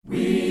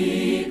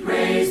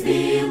Praise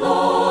thee,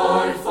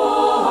 Lord,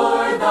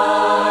 for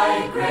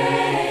thy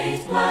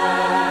great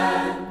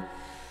plan,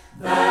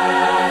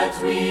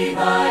 that we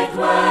thy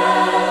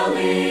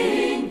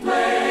dwelling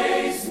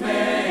place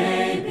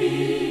may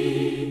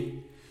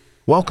be.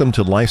 Welcome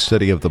to Life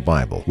Study of the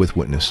Bible with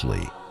Witness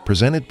Lee,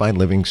 presented by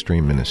Living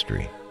Stream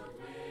Ministry.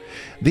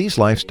 These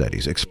life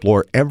studies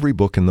explore every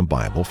book in the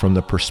Bible from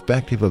the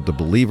perspective of the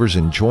believer's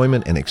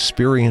enjoyment and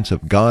experience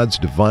of God's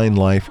divine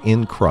life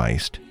in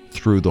Christ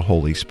through the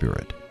Holy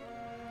Spirit.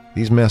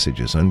 These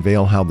messages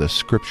unveil how the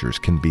Scriptures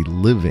can be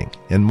living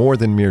and more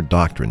than mere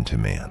doctrine to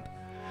man.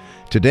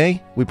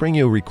 Today, we bring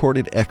you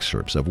recorded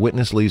excerpts of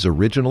Witness Lee's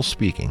original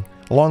speaking,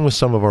 along with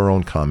some of our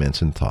own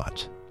comments and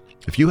thoughts.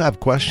 If you have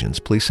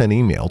questions, please send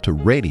email to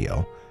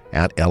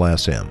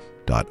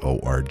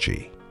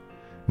radio@lsm.org.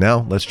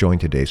 Now, let's join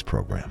today's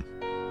program.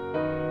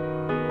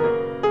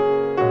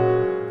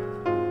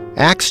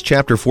 Acts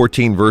chapter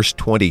 14, verse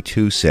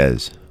 22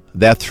 says,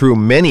 that through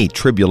many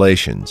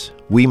tribulations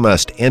we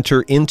must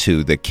enter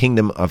into the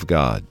kingdom of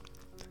God.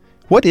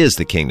 What is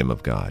the kingdom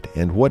of God,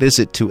 and what is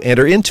it to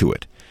enter into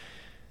it?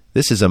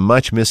 This is a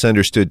much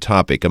misunderstood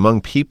topic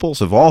among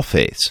peoples of all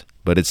faiths,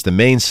 but it's the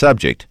main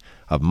subject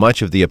of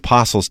much of the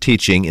apostles'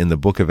 teaching in the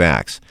book of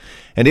Acts.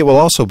 And it will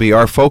also be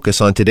our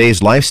focus on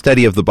today's life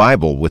study of the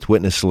Bible with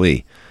Witness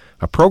Lee,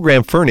 a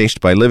program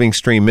furnished by Living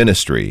Stream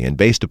Ministry and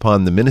based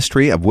upon the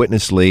ministry of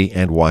Witness Lee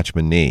and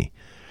Watchman Nee.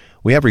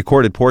 We have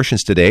recorded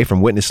portions today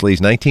from Witness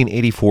Lee's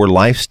 1984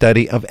 life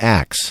study of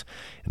Acts.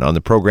 And on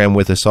the program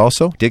with us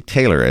also, Dick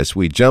Taylor, as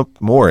we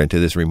jump more into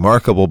this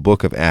remarkable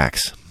book of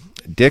Acts.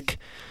 Dick,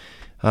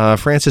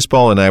 Francis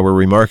Ball and I were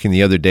remarking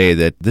the other day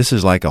that this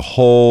is like a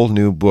whole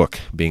new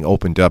book being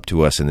opened up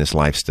to us in this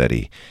life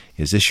study.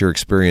 Is this your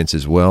experience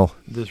as well?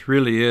 This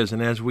really is,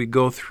 and as we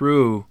go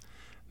through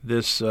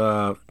this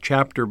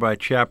chapter by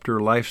chapter,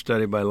 life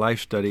study by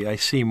life study, I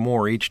see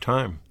more each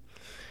time.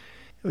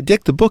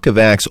 Dick, the book of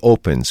Acts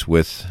opens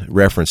with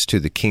reference to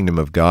the kingdom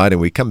of God, and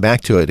we come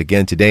back to it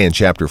again today in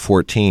chapter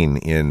 14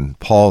 in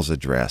Paul's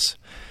address.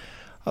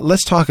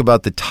 Let's talk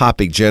about the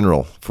topic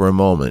general for a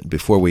moment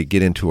before we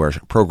get into our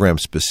program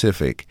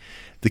specific.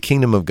 The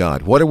kingdom of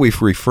God. What are we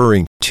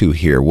referring to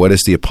here? What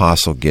is the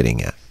apostle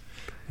getting at?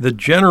 The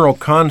general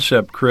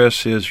concept,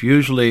 Chris, is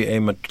usually a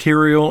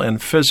material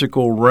and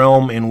physical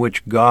realm in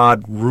which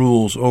God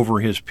rules over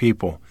his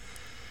people.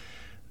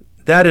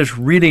 That is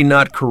really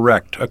not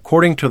correct.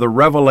 According to the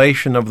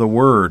revelation of the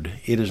Word,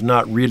 it is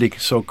not really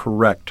so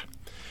correct.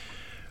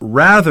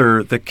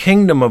 Rather, the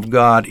kingdom of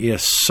God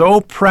is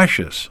so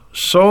precious,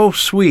 so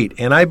sweet,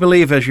 and I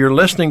believe as you're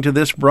listening to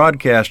this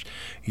broadcast,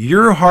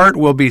 your heart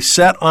will be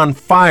set on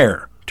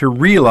fire to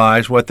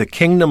realize what the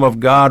kingdom of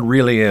God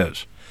really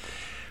is.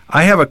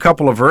 I have a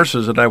couple of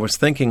verses that I was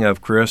thinking of,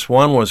 Chris.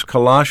 One was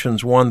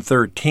Colossians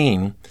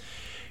 1:13,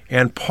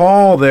 and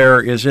Paul there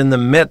is in the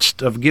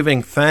midst of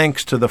giving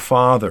thanks to the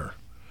Father,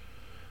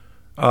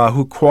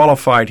 who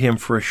qualified him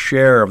for a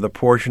share of the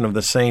portion of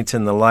the saints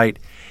in the light.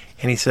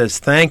 And he says,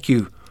 "Thank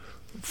you,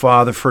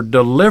 Father, for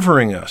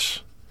delivering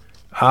us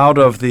out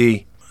of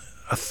the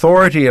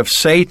authority of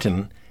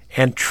Satan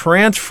and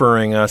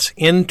transferring us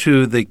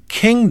into the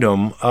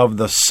kingdom of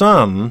the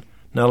Son."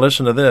 Now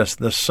listen to this,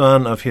 the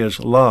Son of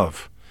his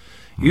love.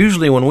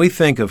 Usually when we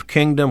think of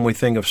kingdom, we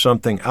think of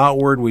something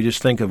outward. We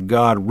just think of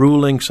God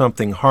ruling,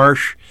 something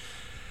harsh.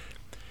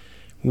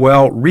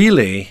 Well,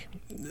 really,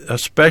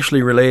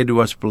 especially related to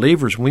us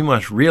believers, we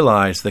must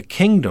realize the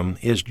kingdom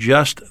is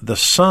just the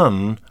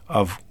Son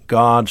of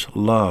God's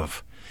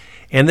love.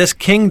 And this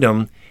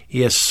kingdom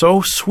is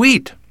so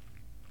sweet.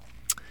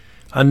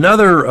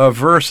 Another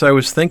verse I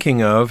was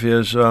thinking of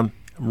is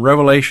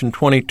Revelation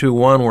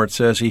 22:1, where it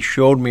says, "He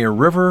showed me a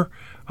river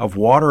of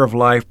water of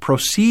life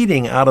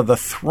proceeding out of the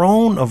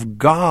throne of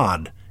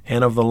God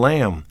and of the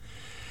Lamb."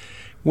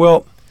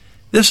 Well,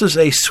 this is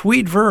a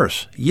sweet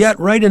verse, yet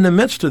right in the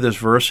midst of this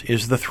verse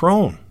is the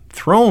throne.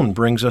 Throne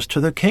brings us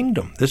to the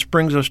kingdom. This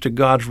brings us to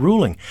God's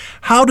ruling.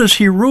 How does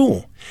he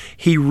rule?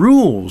 He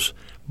rules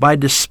by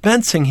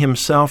dispensing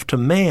himself to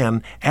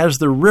man as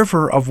the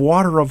river of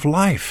water of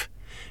life.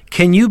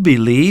 Can you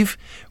believe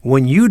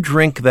when you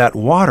drink that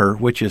water,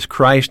 which is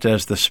Christ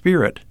as the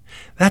Spirit,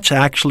 that's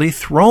actually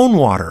throne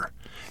water?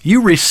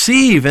 You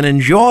receive and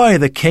enjoy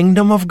the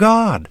kingdom of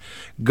God.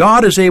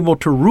 God is able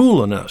to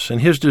rule in us,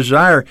 and his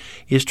desire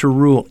is to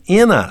rule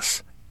in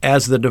us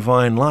as the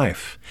divine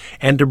life,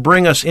 and to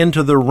bring us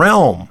into the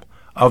realm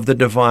of the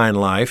divine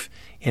life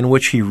in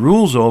which he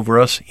rules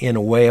over us in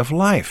a way of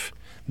life.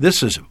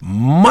 This is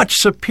much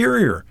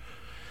superior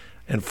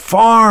and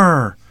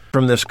far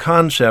from this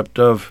concept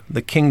of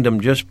the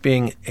kingdom just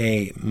being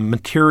a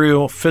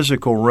material,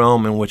 physical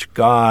realm in which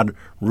God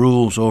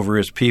rules over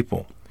his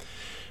people.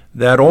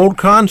 That old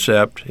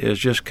concept is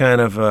just kind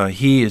of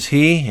he is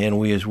he and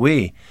we is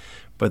we.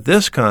 But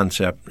this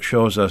concept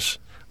shows us,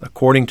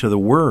 according to the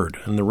Word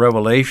and the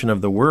revelation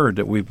of the Word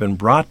that we've been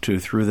brought to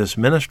through this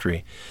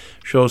ministry,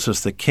 shows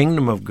us the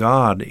kingdom of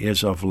God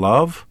is of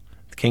love.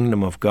 The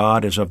kingdom of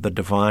God is of the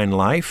divine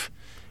life.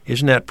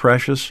 Isn't that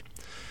precious?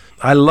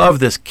 I love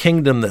this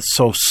kingdom that's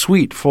so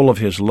sweet, full of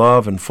His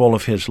love and full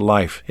of His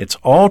life. It's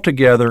all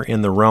together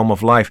in the realm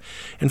of life.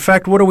 In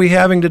fact, what are we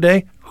having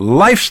today?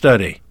 Life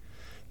study.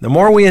 The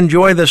more we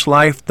enjoy this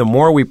life, the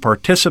more we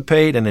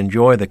participate and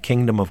enjoy the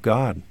kingdom of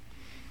God.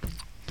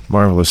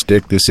 Marvelous,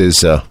 Dick. This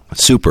is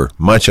super,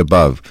 much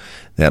above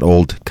that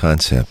old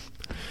concept.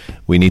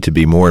 We need to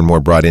be more and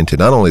more brought into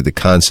not only the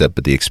concept,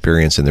 but the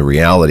experience and the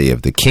reality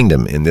of the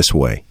kingdom in this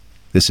way.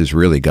 This is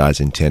really God's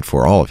intent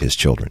for all of His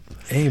children.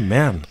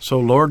 Amen. So,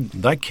 Lord,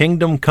 thy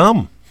kingdom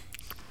come.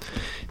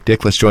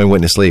 Dick, let's join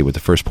Witness Lee with the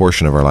first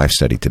portion of our life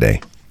study today.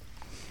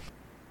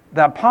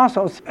 The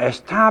apostles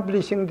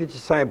establishing the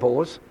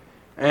disciples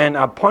and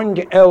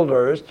appointing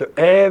elders to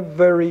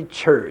every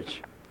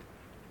church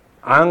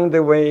on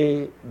the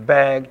way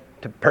back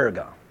to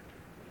Perga.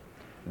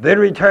 They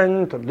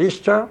returned to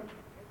Lystra,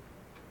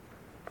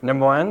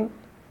 number 1,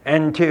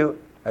 and to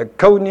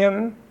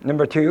Iconium,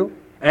 number 2,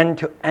 and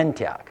to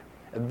Antioch.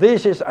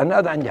 This is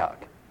another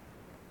Antioch.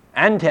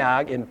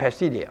 Antioch in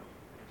Pisidia,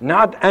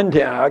 not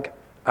Antioch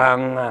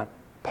on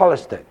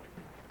Palestine.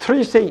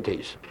 3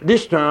 cities,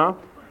 Lystra,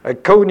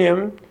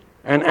 Iconium,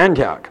 and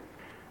Antioch,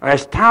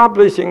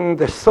 establishing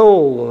the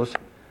souls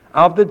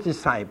of the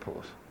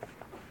disciples.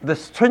 The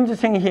strange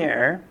thing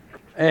here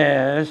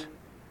is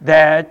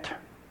that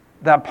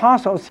the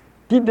apostles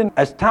didn't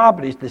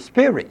establish the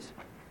spirits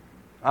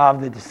of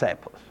the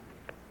disciples.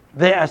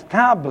 They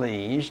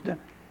established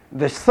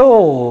the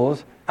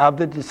souls of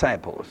the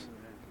disciples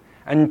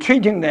and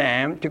treating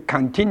them to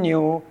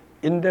continue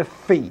in the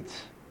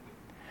faith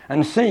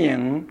and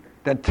saying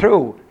that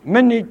through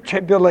many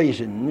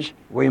tribulations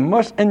we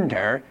must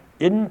enter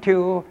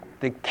into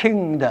the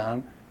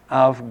kingdom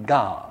of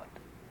God.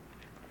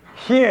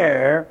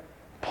 Here,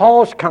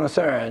 Paul's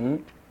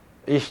concern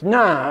is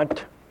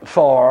not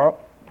for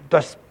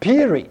the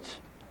spirits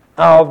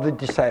of the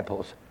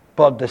disciples,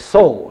 but the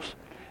souls.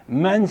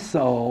 Man's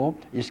soul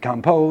is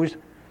composed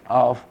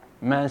of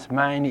man's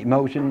mind,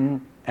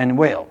 emotion, and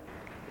will.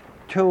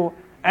 To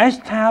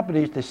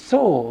establish the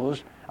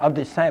souls of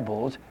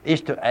disciples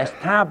is to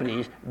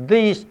establish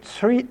these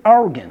 3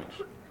 organs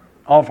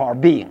of our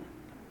being.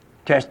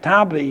 To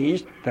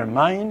establish their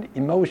mind,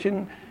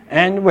 emotion,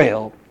 and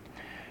will.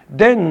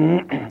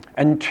 Then,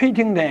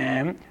 entreating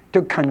them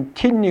to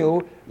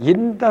continue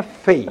in the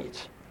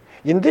faith.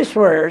 In this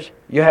verse,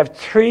 you have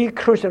 3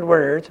 crucial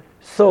words: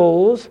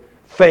 souls,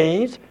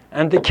 faith,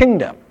 and the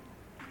kingdom.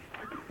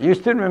 You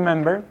still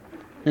remember,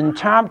 in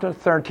chapter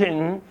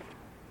 13,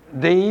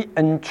 they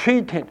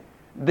entreated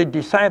the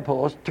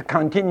disciples to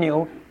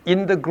continue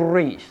in the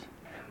grace.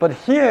 But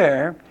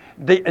here,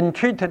 they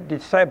entreated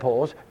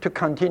disciples to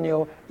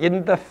continue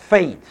in the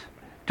faith.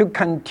 To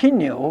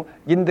continue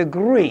in the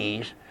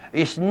grace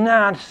is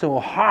not so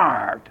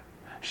hard,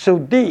 so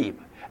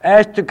deep,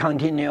 as to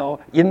continue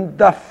in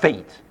the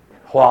faith.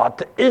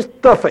 What is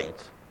the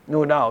faith?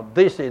 No doubt,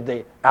 this is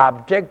the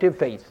objective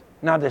faith,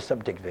 not the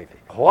subjective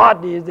faith.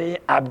 What is the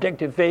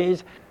objective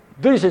faith?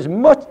 This is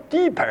much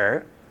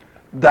deeper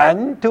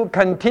than to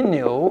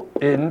continue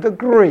in the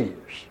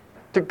grace.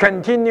 To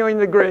continue in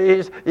the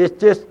grace is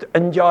just to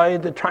enjoy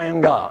the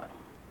triune God.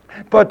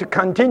 But to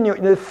continue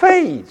in the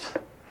faith,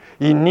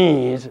 you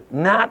need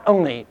not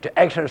only to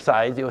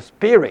exercise your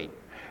spirit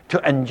to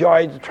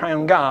enjoy the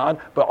triune God,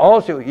 but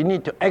also you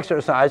need to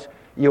exercise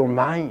your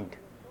mind,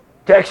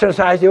 to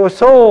exercise your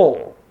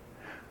soul,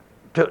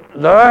 to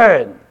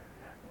learn,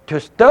 to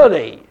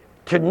study,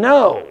 to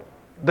know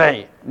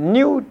the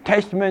New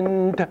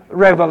Testament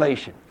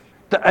revelation.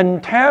 The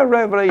entire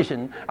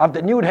revelation of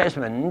the New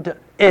Testament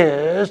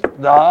is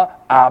the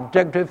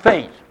objective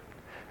faith.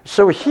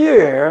 So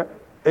here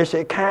is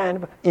a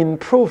kind of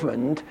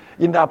improvement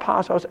in the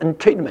apostles'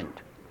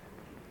 entreatment.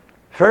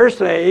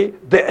 Firstly,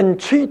 they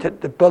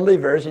entreated the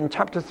believers in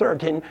chapter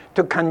 13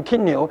 to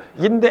continue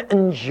in the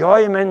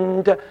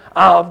enjoyment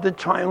of the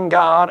triune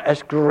God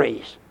as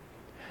grace.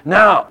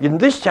 Now, in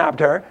this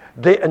chapter,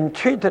 they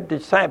entreated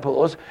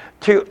disciples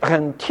to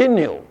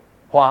continue.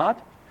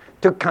 What?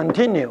 To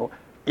continue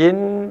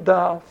in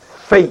the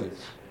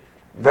faith.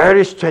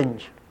 Very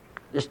strange.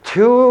 It's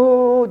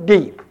too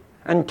deep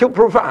and too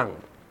profound.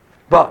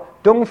 But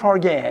don't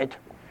forget,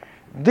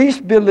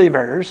 these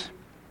believers,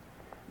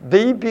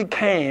 they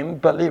became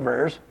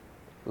believers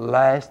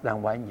less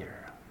than 1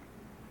 year.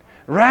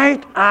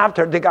 Right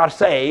after they got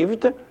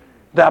saved,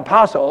 the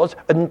apostles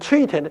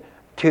entreated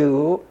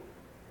to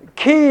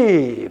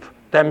keep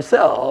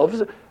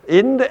themselves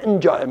in the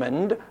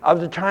enjoyment of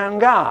the triune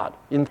God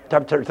in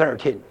chapter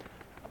 13.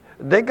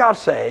 They got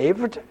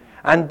saved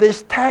and they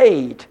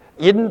stayed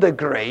in the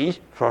grace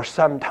for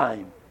some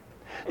time.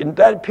 In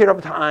that period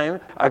of time,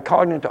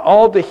 according to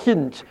all the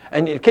hints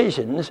and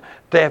indications,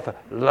 they've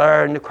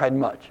learned quite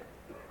much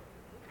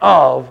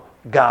of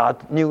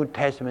God's New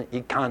Testament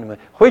economy,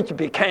 which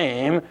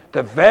became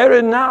the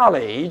very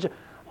knowledge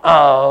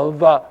of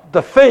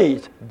the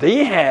faith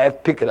they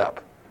have picked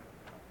up.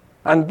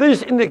 And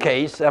this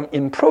indicates some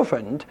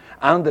improvement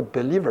on the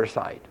believer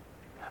side.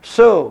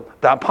 So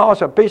the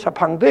apostle, based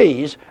upon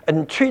this,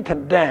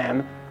 entreated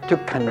them to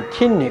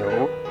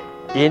continue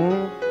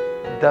in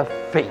the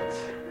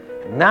faith,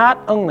 not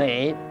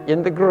only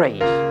in the grace.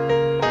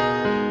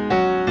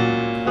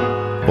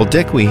 Well,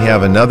 Dick, we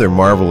have another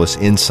marvelous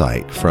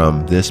insight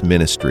from this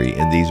ministry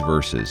in these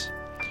verses.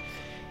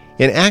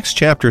 In Acts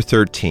chapter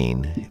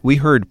 13, we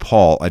heard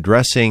Paul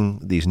addressing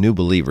these new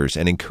believers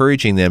and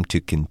encouraging them to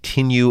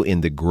continue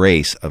in the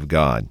grace of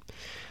God.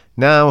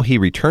 Now he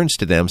returns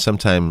to them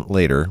sometime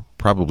later,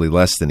 probably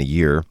less than a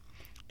year,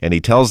 and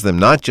he tells them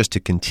not just to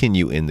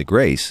continue in the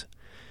grace,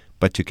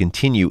 but to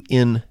continue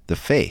in the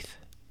faith.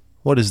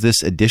 What does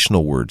this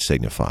additional word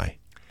signify?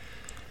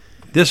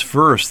 This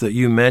verse that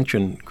you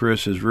mentioned,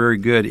 Chris, is very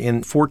good.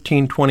 In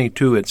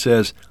 14:22 it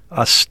says,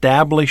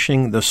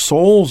 establishing the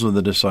souls of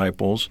the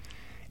disciples,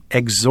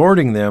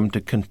 exhorting them to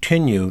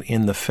continue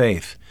in the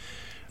faith.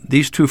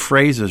 These two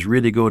phrases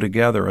really go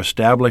together,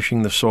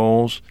 establishing the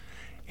souls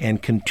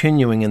and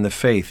continuing in the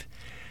faith.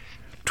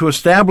 To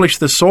establish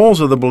the souls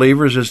of the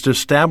believers is to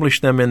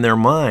establish them in their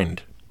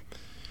mind,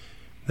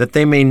 that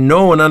they may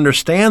know and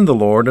understand the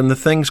Lord and the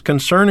things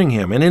concerning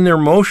Him, and in their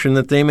motion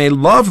that they may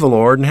love the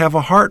Lord and have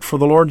a heart for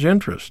the Lord's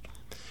interest,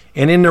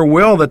 and in their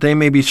will that they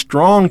may be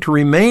strong to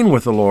remain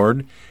with the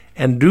Lord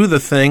and do the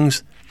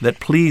things that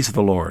please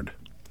the Lord.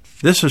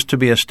 This is to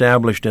be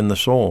established in the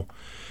soul.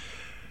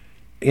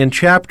 In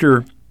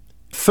chapter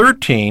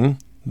 13,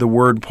 the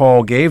word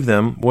Paul gave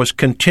them was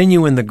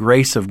continue in the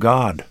grace of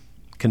God.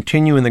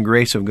 Continue in the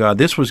grace of God.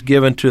 This was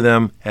given to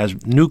them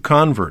as new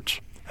converts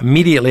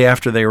immediately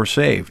after they were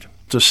saved,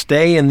 to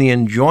stay in the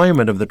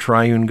enjoyment of the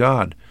triune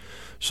God.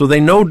 So they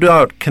no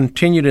doubt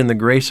continued in the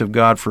grace of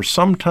God for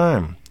some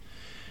time,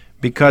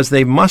 because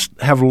they must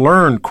have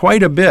learned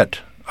quite a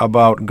bit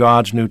about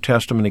God's New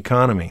Testament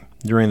economy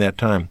during that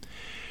time.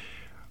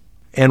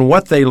 And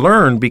what they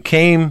learned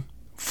became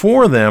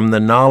for them the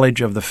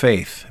knowledge of the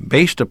faith.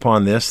 Based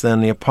upon this,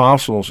 then the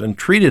apostles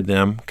entreated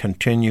them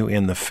continue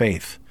in the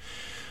faith.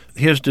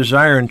 His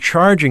desire in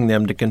charging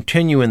them to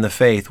continue in the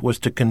faith was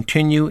to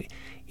continue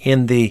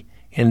in the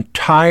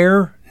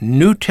entire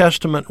New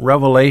Testament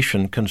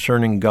revelation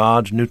concerning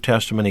God's New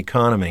Testament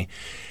economy.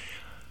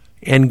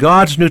 And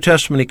God's New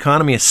Testament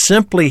economy is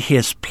simply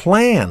His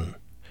plan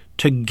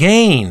to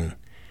gain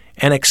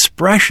an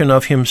expression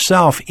of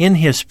Himself in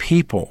His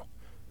people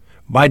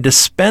by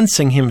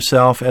dispensing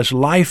Himself as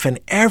life and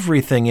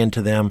everything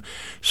into them,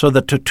 so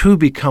that the two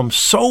become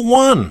so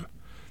one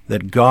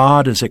that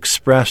God is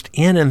expressed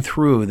in and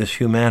through this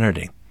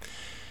humanity.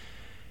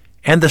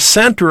 And the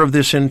center of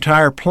this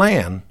entire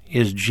plan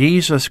is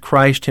Jesus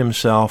Christ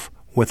Himself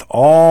with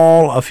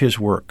all of His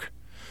work.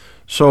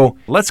 So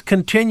let's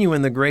continue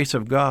in the grace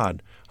of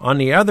God. On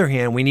the other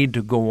hand, we need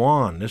to go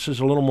on. This is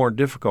a little more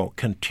difficult.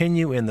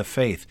 Continue in the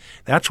faith.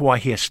 That's why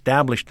He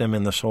established them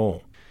in the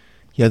soul.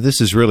 Yeah,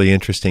 this is really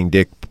interesting,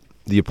 Dick.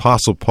 The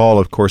Apostle Paul,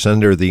 of course,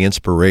 under the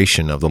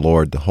inspiration of the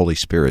Lord, the Holy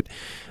Spirit,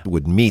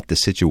 would meet the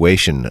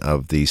situation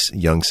of these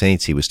young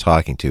saints he was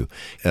talking to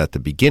at the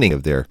beginning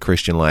of their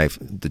Christian life,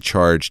 the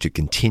charge to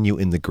continue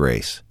in the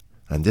grace.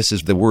 And this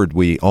is the word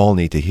we all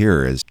need to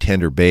hear as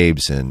tender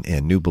babes and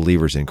new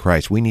believers in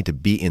Christ. We need to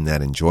be in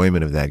that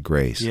enjoyment of that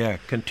grace. Yeah,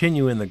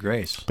 continue in the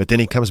grace. But then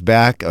he comes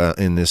back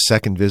in this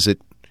second visit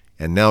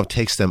and now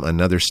takes them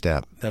another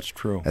step. That's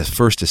true. As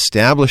first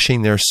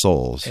establishing their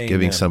souls, Amen.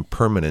 Giving some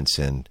permanence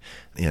and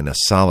a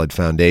solid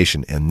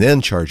foundation, and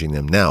then charging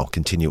them now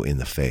continue in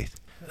the faith.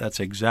 That's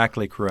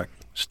exactly correct.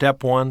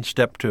 Step one,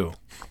 step two.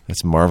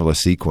 That's a marvelous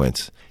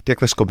sequence.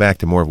 Dick, let's go back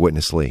to more of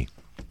Witness Lee.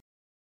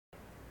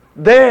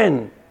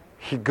 Then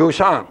he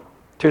goes on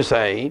to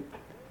say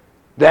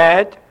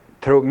that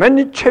through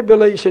many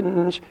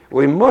tribulations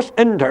we must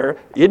enter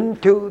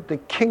into the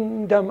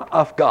kingdom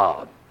of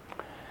God.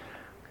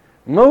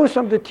 Most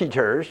of the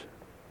teachers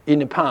in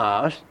the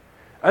past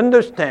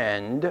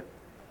understand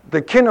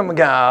the kingdom of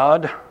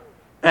God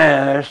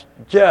as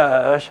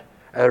just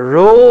a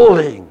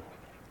rolling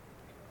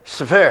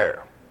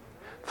sphere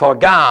for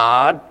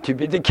God to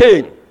be the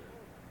king,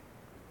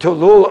 to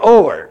rule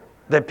over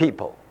the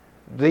people.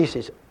 This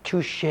is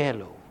too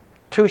shallow,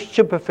 too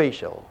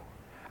superficial,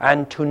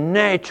 and too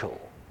natural.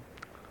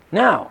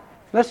 Now,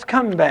 let's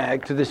come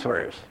back to this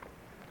verse.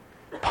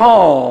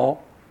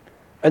 Paul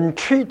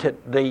entreated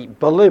the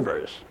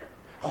believers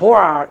who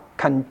are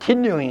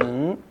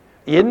continuing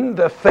in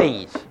the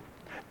faith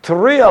to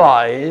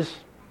realize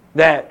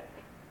that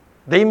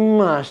they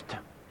must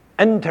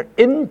enter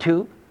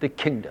into the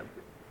kingdom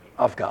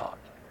of God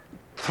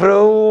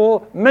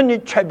through many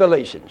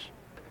tribulations.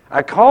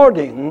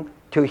 According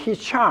to his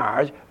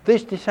charge,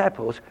 these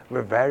disciples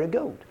were very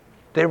good.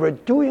 They were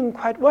doing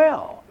quite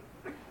well.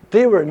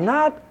 They were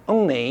not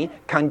only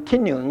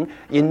continuing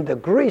in the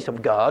grace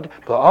of God,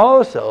 but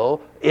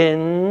also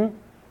in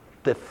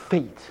the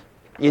faith.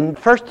 In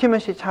 1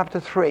 Timothy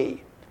chapter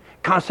 3,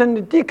 concerning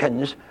the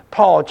deacons,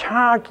 Paul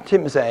charged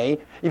him, saying,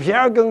 if you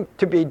are going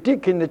to be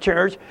deacon in the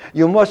church,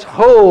 you must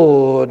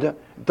hold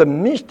the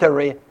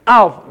mystery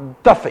of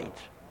the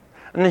faith.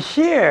 And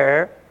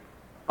here,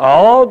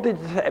 all the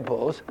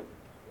disciples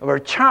were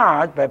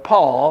charged by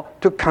Paul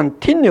to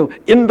continue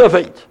in the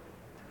faith.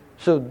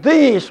 So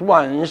these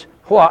ones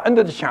who are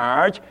under the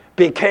charge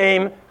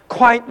became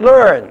quite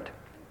learned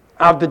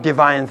of the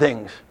divine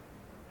things.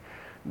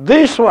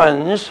 These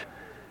ones,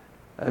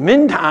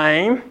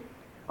 meantime,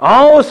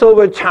 also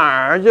were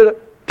charged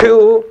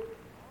to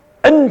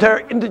enter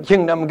into the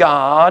kingdom of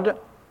God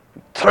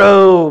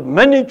through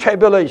many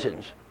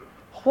tribulations.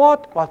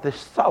 What was the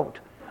thought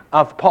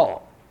of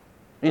Paul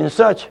in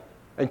such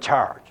a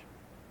charge?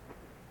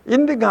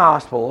 In the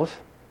Gospels,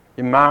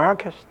 in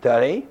Mark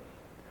study,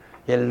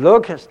 in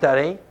Luke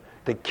study,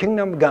 the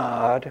kingdom of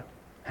God,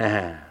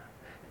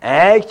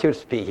 actually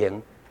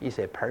speaking, is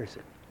a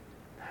person.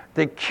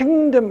 The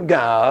kingdom of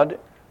God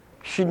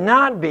should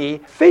not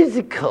be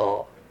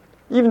physical.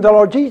 Even the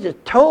Lord Jesus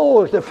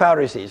told the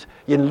Pharisees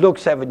in Luke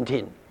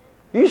 17,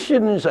 you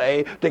shouldn't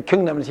say the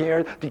kingdom is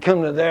here, the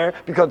kingdom is there,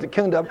 because the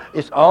kingdom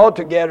is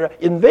altogether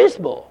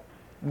invisible.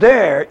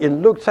 There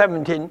in Luke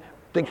 17,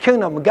 the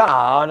kingdom of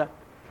God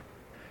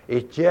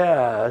is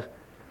just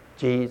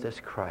Jesus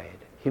Christ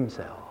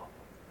himself.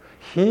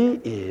 He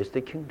is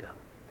the kingdom.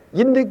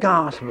 In the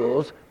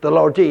Gospels, the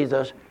Lord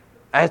Jesus,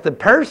 as the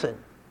person,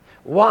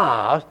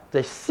 was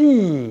the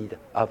seed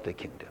of the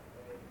kingdom.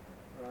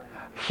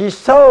 He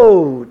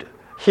sowed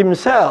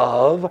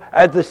himself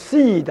as the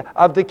seed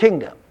of the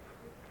kingdom.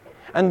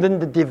 And then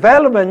the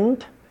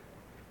development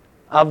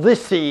of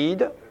this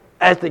seed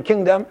as the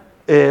kingdom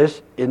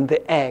is in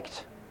the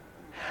Acts.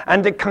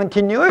 And the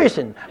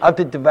continuation of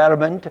the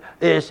development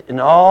is in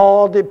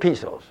all the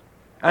epistles.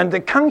 And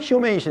the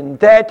consummation,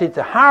 that is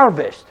the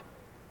harvest,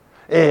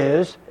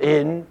 is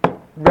in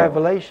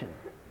Revelation.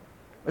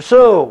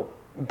 So,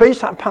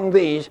 based upon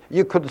these,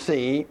 you could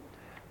see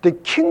the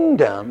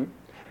kingdom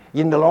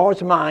in the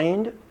Lord's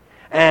mind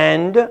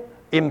and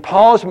in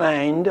Paul's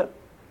mind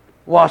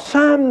was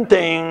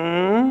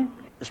something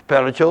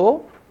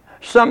spiritual,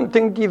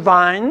 something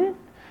divine,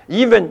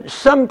 even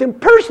something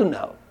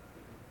personal.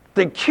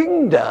 The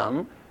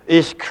kingdom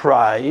is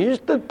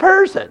Christ, the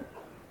person,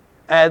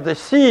 as the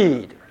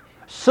seed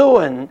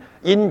sown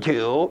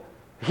into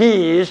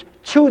his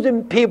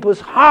chosen people's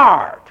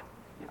heart.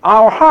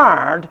 Our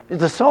heart is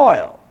the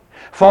soil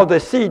for the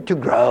seed to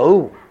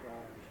grow,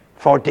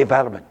 for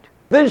development.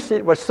 This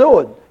seed was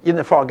sown in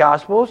the four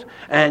Gospels,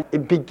 and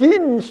it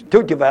begins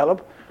to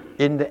develop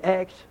in the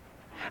Acts,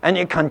 and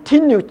it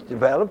continues to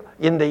develop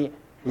in the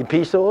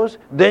epistles,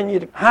 then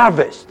it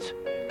harvests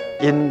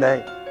in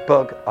the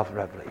book of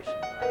Revelation.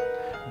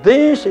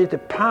 This is the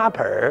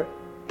proper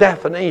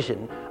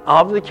definition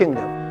of the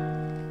kingdom.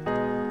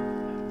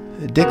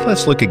 Dick,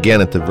 let's look again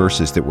at the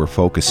verses that we're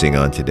focusing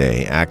on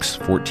today, Acts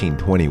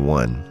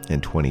 14:21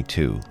 and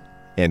 22.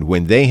 And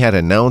when they had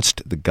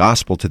announced the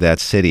gospel to that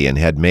city and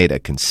had made a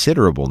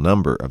considerable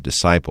number of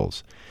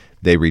disciples,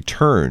 they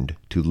returned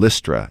to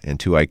Lystra and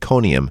to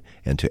Iconium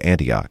and to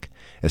Antioch,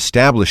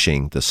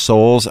 establishing the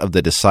souls of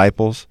the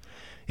disciples,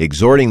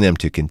 exhorting them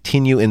to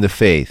continue in the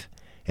faith,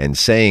 and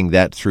saying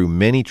that through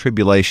many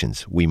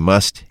tribulations we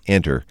must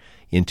enter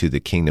into the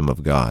kingdom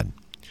of God.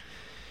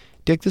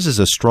 Dick, this is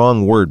a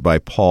strong word by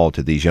Paul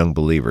to these young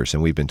believers,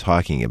 and we've been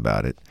talking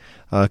about it,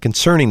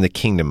 concerning the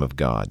kingdom of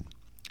God.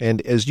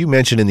 And as you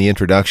mentioned in the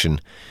introduction,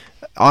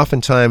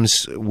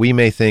 oftentimes we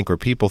may think, or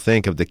people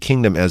think, of the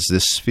kingdom as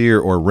this sphere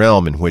or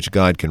realm in which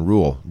God can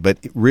rule. But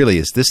really,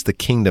 is this the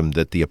kingdom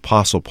that the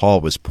Apostle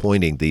Paul was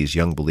pointing these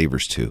young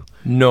believers to?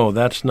 No,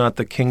 that's not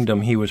the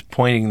kingdom he was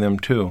pointing them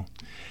to.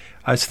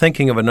 I was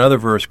thinking of another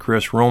verse,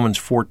 Chris, Romans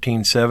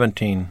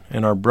 14:17,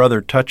 and our brother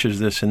touches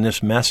this in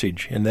this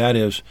message, and that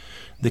is,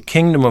 the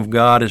kingdom of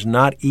God is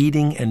not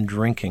eating and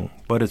drinking,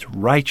 but it's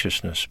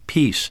righteousness,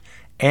 peace,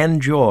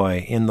 and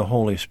joy in the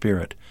Holy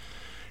Spirit.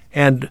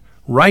 And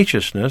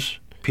righteousness,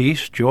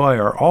 peace, joy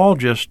are all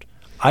just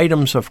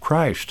items of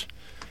Christ.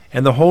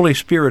 And the Holy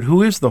Spirit,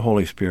 who is the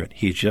Holy Spirit?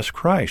 He's just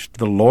Christ.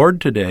 The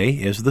Lord today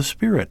is the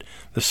Spirit.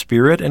 The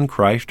Spirit and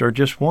Christ are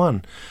just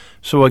one.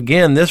 So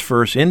again, this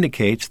verse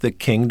indicates the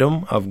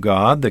kingdom of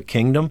God. The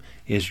kingdom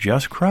is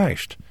just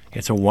Christ.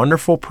 It's a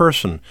wonderful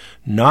person,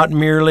 not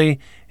merely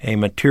a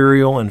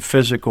material and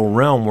physical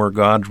realm where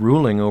God's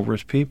ruling over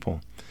his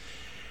people.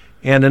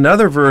 And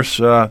another verse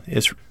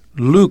is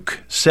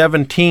Luke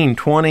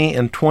 17:20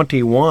 and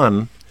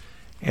 21,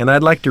 and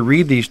I'd like to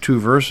read these two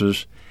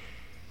verses.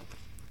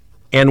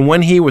 And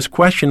when he was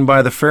questioned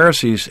by the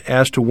Pharisees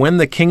as to when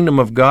the kingdom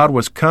of God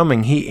was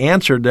coming, he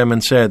answered them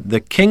and said,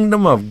 the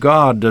kingdom of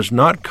God does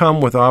not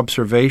come with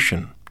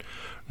observation,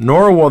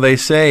 nor will they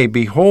say,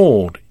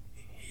 behold,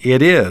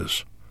 it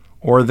is,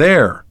 or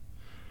there.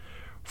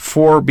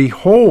 For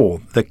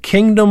behold, the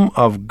kingdom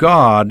of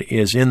God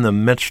is in the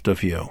midst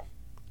of you.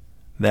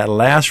 That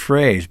last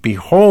phrase,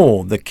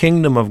 behold, the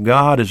kingdom of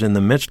God is in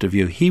the midst of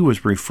you, he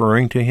was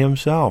referring to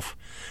himself.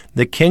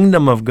 The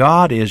kingdom of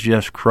God is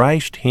just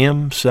Christ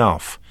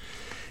himself.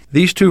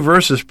 These two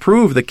verses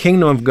prove the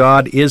kingdom of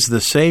God is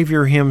the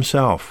Savior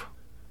himself.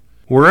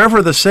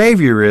 Wherever the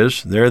Savior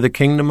is, there the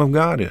kingdom of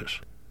God is.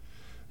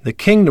 The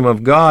kingdom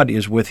of God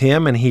is with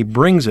him, and he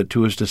brings it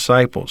to his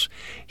disciples.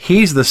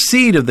 He's the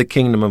seed of the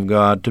kingdom of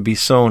God to be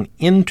sown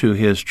into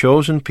his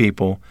chosen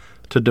people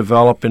to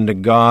develop into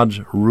God's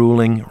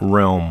ruling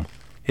realm.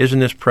 Isn't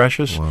this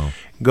precious? Wow.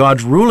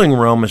 God's ruling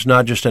realm is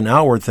not just an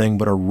outward thing,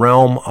 but a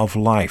realm of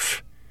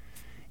life.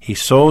 He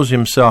sows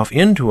himself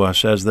into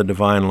us as the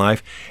divine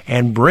life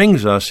and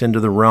brings us into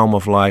the realm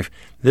of life.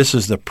 This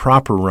is the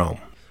proper realm.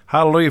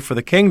 Hallelujah for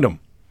the kingdom.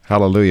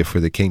 Hallelujah for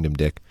the kingdom,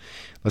 Dick.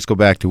 Let's go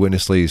back to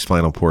Witness Lee's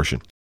final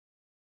portion.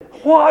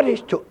 What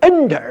is to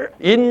enter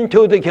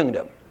into the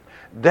kingdom?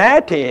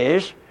 That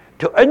is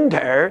to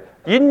enter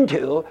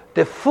into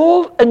the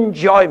full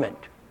enjoyment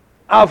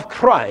of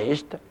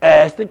Christ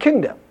as the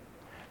kingdom.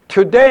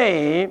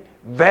 Today,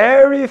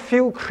 very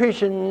few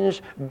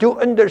Christians do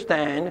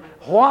understand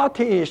what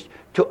is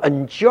to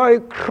enjoy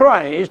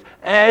Christ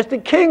as the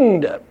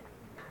kingdom.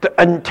 The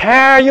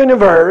entire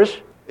universe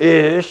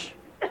is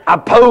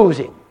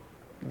opposing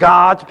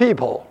God's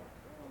people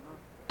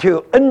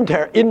to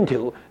enter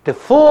into the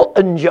full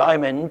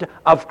enjoyment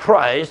of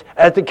Christ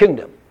as the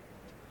kingdom.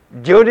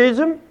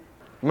 Judaism,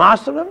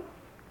 Muslim,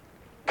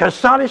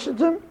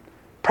 Catholicism,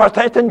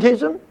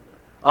 Protestantism,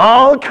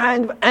 all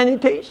kinds of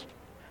entities,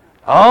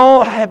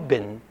 all have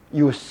been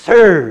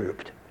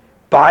usurped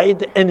by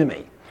the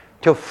enemy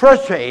to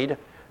frustrate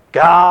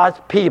God's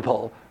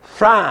people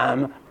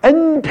from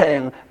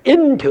entering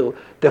into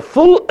the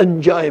full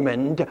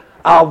enjoyment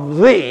of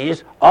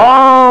this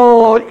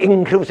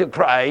all-inclusive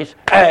Christ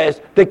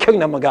as the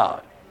kingdom of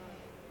God.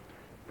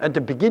 At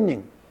the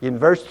beginning, in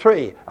verse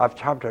 3 of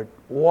chapter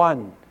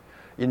 1,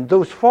 in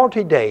those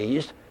 40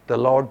 days, the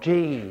Lord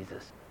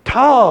Jesus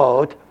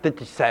taught the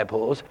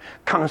disciples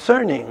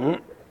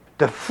concerning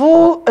the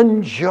full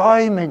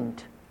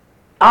enjoyment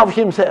of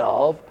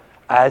himself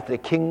as the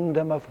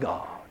kingdom of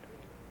God.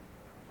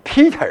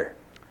 Peter,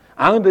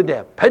 under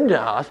the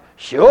Pentecost,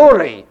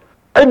 surely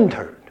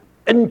entered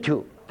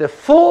into the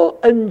full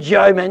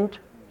enjoyment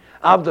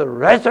of the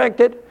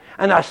resurrected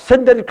and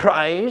ascended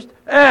Christ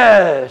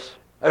as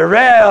a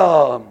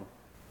realm.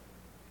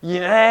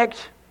 In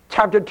Acts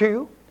chapter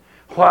 2,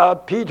 while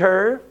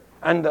Peter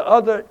and the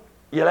other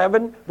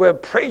 11 were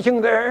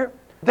preaching there,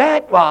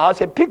 that was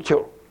a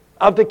picture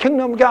of the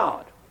kingdom of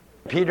God.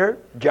 Peter,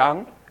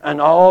 John, and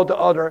all the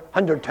other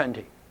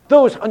 120.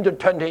 Those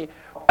 120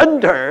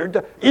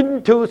 entered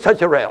into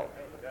such a realm.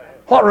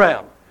 What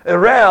realm? A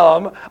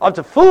realm of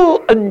the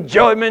full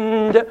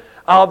enjoyment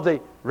of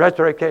the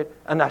resurrected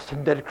and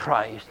ascended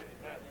Christ.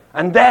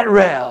 And that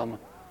realm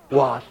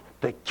was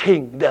the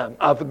kingdom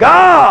of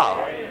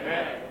God.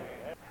 Amen.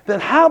 Then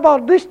how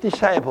about these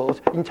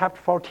disciples in chapter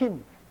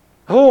 14,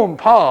 whom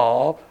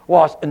Paul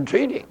was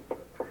entreating?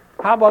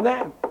 How about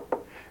them?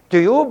 Do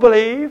you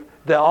believe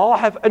they all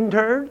have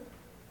entered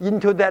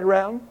into that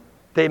realm?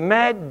 They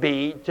might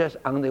be just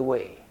on the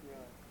way.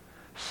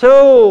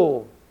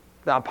 So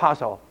the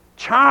apostle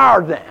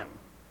charged them,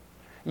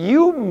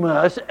 you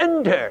must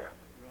enter.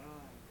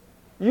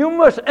 You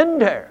must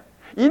enter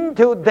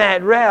into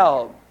that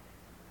realm,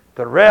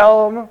 the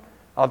realm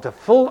of the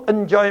full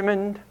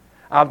enjoyment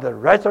of the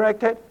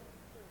resurrected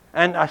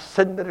and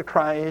ascended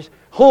Christ,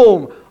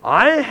 whom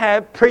I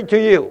have preached to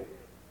you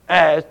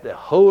as the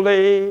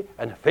holy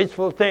and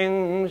faithful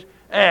things,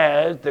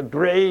 as the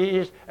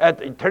grace, as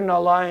the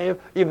eternal life,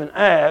 even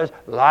as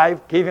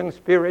life-giving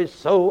spirit,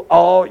 so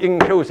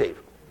all-inclusive.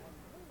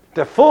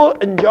 The full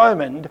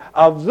enjoyment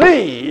of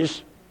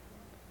this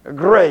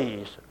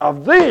grace,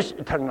 of this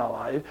eternal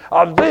life,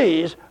 of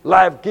this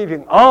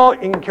life-giving,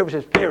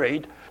 all-inclusive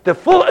spirit, the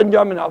full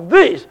enjoyment of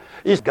this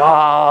is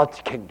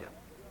God's kingdom.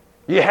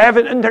 You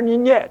haven't entered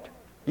in yet.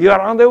 You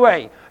are on the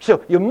way.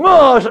 So you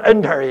must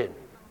enter in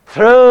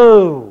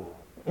through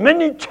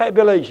many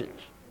tribulations.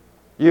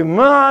 You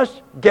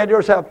must get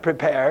yourself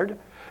prepared.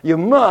 You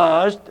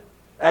must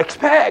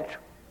expect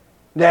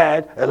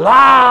that a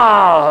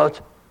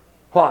lot,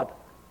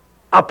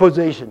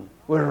 opposition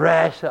will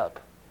rise up.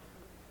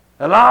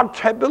 A lot of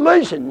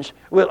tribulations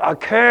will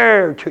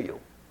occur to you.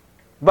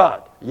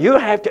 But you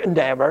have to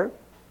endeavor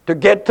to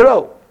get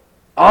through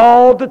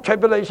all the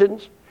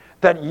tribulations,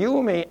 that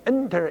you may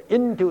enter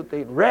into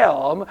the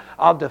realm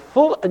of the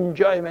full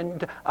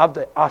enjoyment of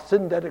the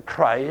ascended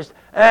Christ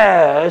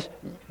as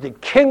the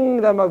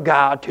kingdom of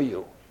God to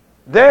you.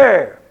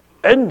 There,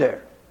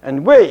 enter,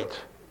 and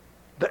wait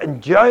the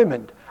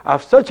enjoyment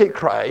of such a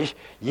Christ,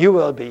 you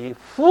will be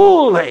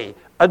fully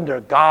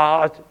under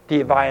God's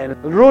divine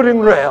ruling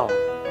realm.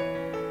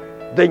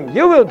 Then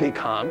you will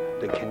become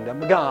the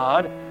kingdom of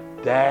God.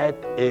 That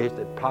is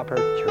the proper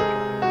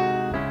church.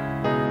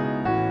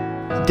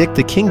 Dick,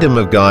 the kingdom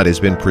of God has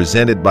been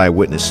presented by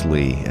Witness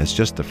Lee as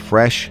just a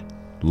fresh,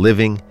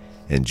 living,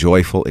 and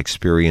joyful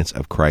experience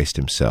of Christ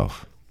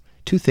himself.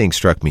 Two things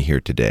struck me here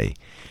today.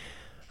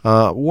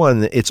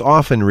 One, it's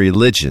often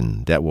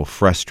religion that will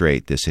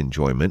frustrate this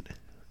enjoyment.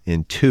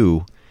 And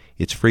two,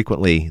 it's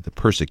frequently the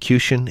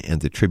persecution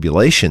and the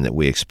tribulation that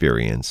we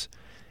experience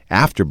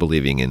after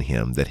believing in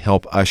him that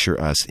help usher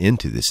us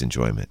into this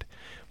enjoyment.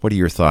 What are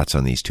your thoughts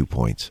on these 2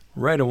 points?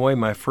 Right away,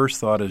 my first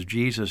thought is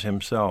Jesus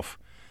himself.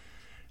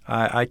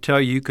 I tell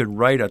you, you could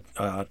write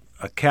a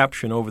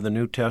caption over the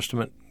New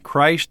Testament,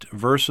 Christ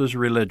versus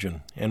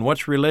religion. And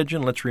what's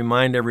religion? Let's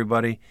remind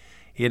everybody,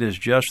 it is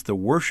just the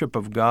worship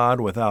of God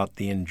without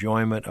the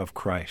enjoyment of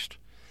Christ.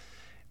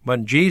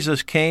 But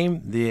Jesus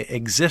came, the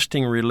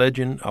existing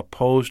religion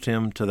opposed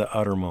him to the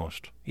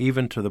uttermost,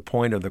 even to the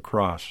point of the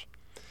cross.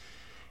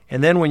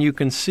 And then when you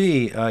can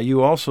see,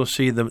 you also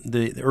see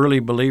the early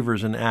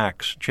believers in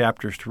Acts,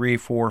 chapters 3,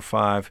 4,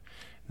 5,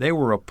 they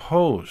were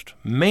opposed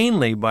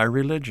mainly by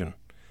religion,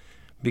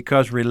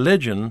 because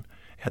religion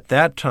at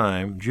that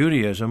time,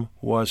 Judaism,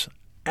 was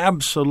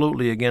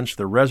absolutely against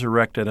the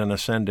resurrected and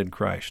ascended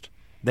Christ.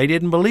 They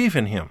didn't believe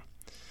in him.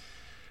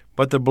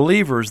 But the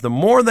believers, the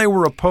more they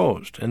were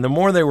opposed and the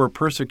more they were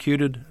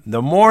persecuted,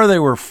 the more they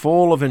were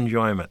full of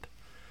enjoyment.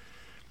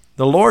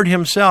 The Lord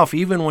himself,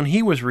 even when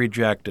he was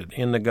rejected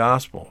in the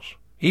Gospels,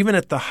 even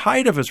at the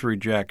height of his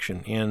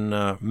rejection in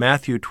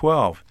Matthew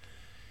 12,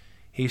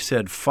 he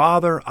said,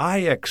 "Father, I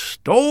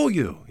extol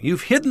you.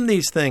 You've hidden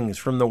these things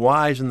from the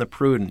wise and the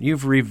prudent.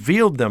 You've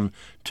revealed them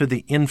to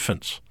the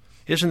infants."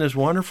 Isn't this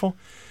wonderful?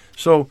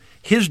 So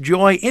his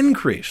joy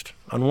increased.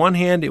 On one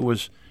hand, it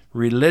was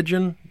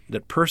religion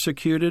that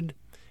persecuted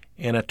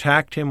and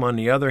attacked him. On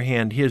the other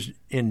hand, his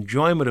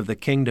enjoyment of the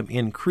kingdom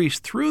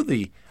increased through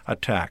the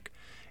attack.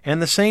 And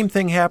the same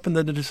thing happened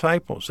to the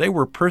disciples. They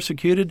were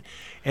persecuted,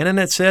 and then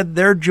it said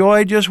their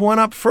joy just went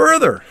up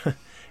further.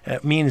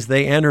 That means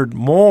they entered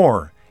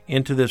more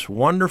into this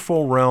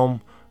wonderful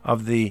realm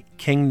of the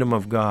kingdom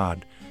of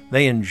God.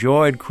 They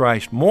enjoyed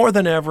Christ more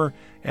than ever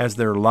as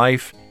their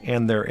life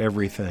and their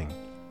everything.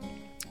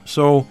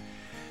 So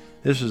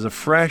this is a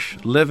fresh,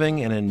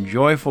 living, and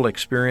joyful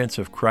experience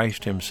of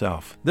Christ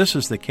himself. This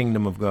is the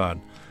kingdom of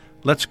God.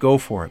 Let's go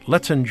for it.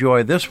 Let's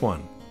enjoy this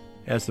one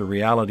as the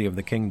reality of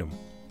the kingdom.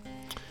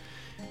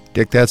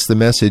 Dick, that's the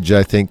message,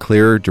 I think,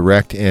 clear,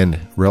 direct, and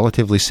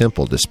relatively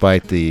simple,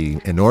 despite the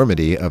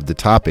enormity of the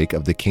topic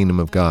of the kingdom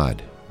of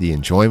God, the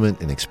enjoyment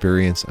and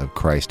experience of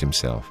Christ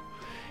himself.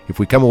 If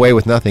we come away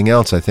with nothing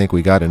else, I think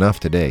we got enough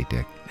today,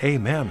 Dick.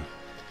 Amen.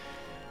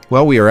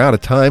 Well, we are out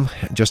of time.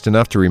 Just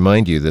enough to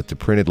remind you that the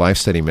printed Life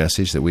Study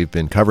message that we've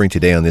been covering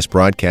today on this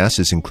broadcast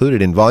is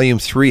included in Volume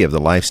 3 of the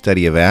Life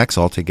Study of Acts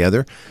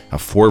altogether, a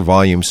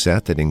 4-volume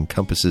set that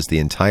encompasses the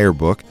entire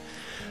book.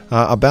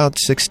 About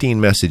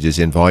 16 messages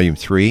in Volume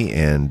 3,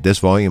 and this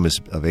volume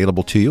is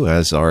available to you,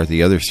 as are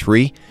the other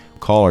 3.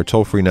 Call our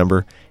toll-free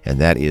number, and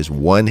that is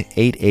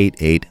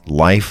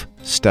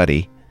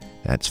 1-888-LIFE-STUDY.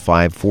 That's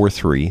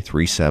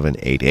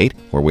 543-3788.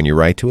 Or when you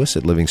write to us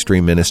at Living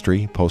Stream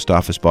Ministry, Post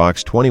Office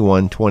Box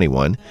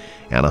 2121,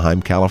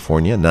 Anaheim,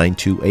 California,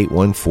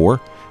 92814.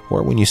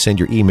 Or when you send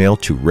your email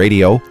to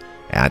radio@lsm.org.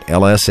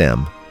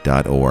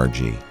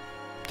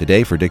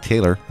 Today, for Dick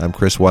Taylor, I'm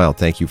Chris Wilde.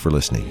 Thank you for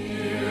listening.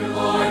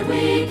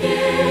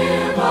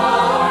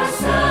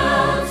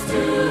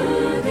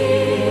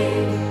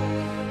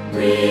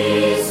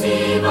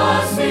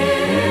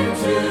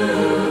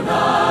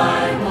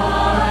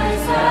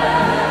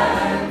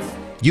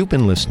 You've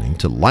been listening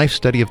to Life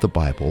Study of the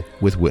Bible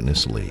with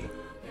Witness Lee,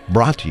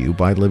 brought to you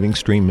by Living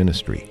Stream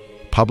Ministry,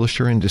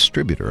 publisher and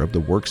distributor of the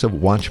works of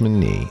Watchman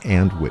Nee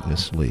and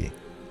Witness Lee.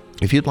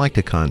 If you'd like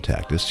to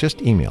contact us,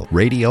 just email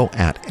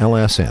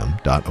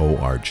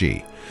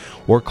radio@lsm.org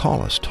or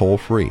call us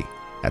toll-free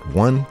at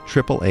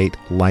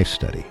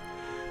 1-888-LIFE-STUDY.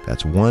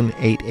 That's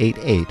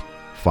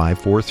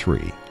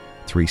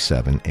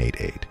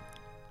 1-888-543-3788.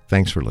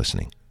 Thanks for listening.